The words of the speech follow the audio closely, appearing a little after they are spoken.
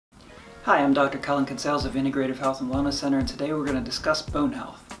Hi, I'm Dr. Kale and Butter of Integrative Health and Wellness Center, and today we're going to discuss bone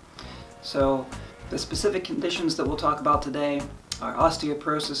health. So, the specific conditions that we'll talk about today are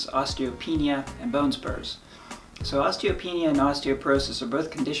osteoporosis, osteopenia, and bone spurs. So, osteopenia and osteoporosis are both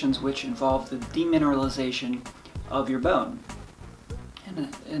conditions which involve the demineralization of your bone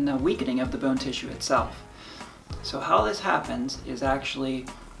and the weakening of the bone tissue itself. So, how this happens is actually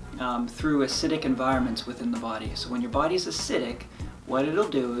through acidic environments within the body. So, when your body is acidic, what it'll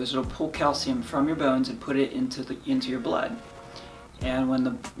do is it'll pull calcium from your bones and put it into your blood. And when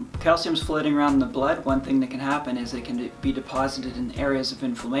the calcium's floating around in the blood, one thing that can happen is it can be deposited in areas of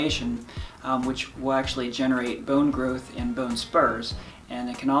inflammation, which will actually generate bone growth and bone spurs. And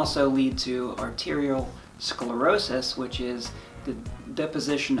it can also lead to arterial sclerosis, which is the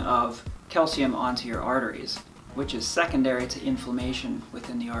deposition of calcium onto your arteries, which is secondary to inflammation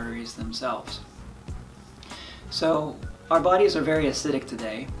within the arteries themselves. So, our bodies are very acidic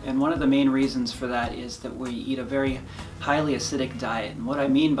today, and one of the main reasons for that is that we eat a very highly acidic diet. And what I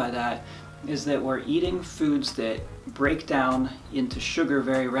mean by that is that we're eating foods that break down into sugar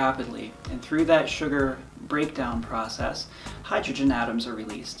very rapidly, and through that sugar breakdown process, hydrogen atoms are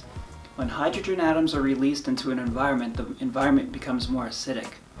released. When hydrogen atoms are released into an environment, the environment becomes more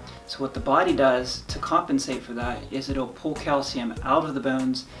acidic. So what the body does to compensate for that is it'll pull calcium out of the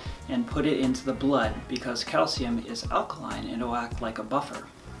bones and put it into the blood, because calcium is alkaline and it'll act like a buffer.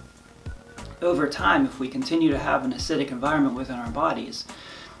 Over time, if we continue to have an acidic environment within our bodies,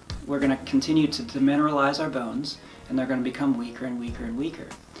 we're going to continue to demineralize our bones, and they're going to become weaker and weaker and weaker.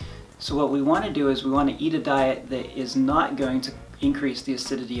 So what we want to do is we want to eat a diet that is not going to increase the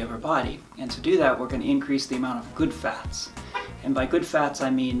acidity of our body. And to do that, we're going to increase the amount of good fats. And by good fats, I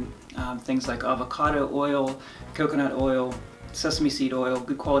mean things like avocado oil, coconut oil, sesame seed oil,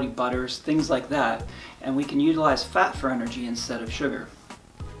 good quality butters, things like that. And we can utilize fat for energy instead of sugar.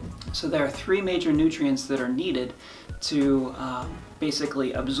 So there are three major nutrients that are needed to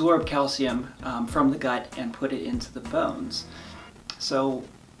basically absorb calcium from the gut and put it into the bones. So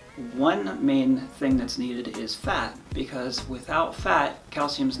one main thing that's needed is fat, because without fat,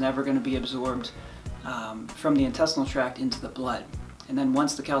 calcium is never going to be absorbed from the intestinal tract into the blood. And then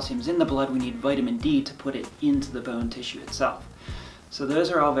once the calcium is in the blood, we need vitamin D to put it into the bone tissue itself. So those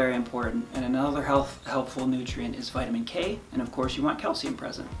are all very important. And another helpful nutrient is vitamin K, and of course you want calcium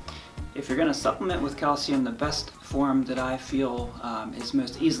present. If you're going to supplement with calcium, the best form that I feel is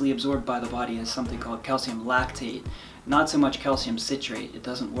most easily absorbed by the body is something called calcium lactate. Not so much calcium citrate. It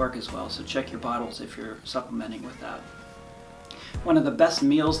doesn't work as well, so check your bottles if you're supplementing with that. One of the best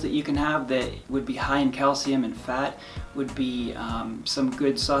meals that you can have that would be high in calcium and fat would be some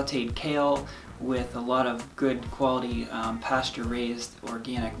good sauteed kale with a lot of good quality pasture-raised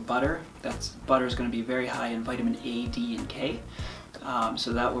organic butter. Butter is going to be very high in vitamin A, D, and K.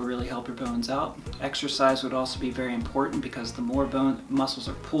 So that will really help your bones out. Exercise would also be very important, because the more bone muscles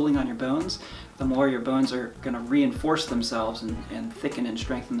are pulling on your bones, the more your bones are going to reinforce themselves and thicken and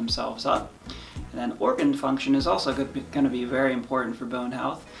strengthen themselves up. And then organ function is also going to be very important for bone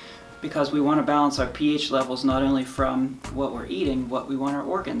health, because we want to balance our pH levels not only from what we're eating, but we want our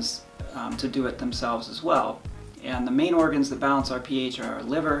organs to do it themselves as well. And the main organs that balance our pH are our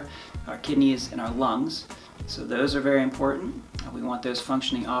liver, our kidneys, and our lungs. So those are very important. We want those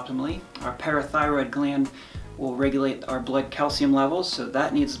functioning optimally. Our parathyroid gland will regulate our blood calcium levels, so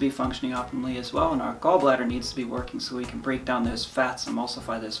that needs to be functioning optimally as well. And our gallbladder needs to be working so we can break down those fats,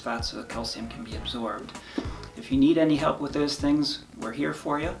 emulsify those fats so the calcium can be absorbed. If you need any help with those things, we're here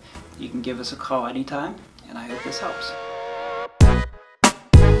for you. You can give us a call anytime, and I hope this helps.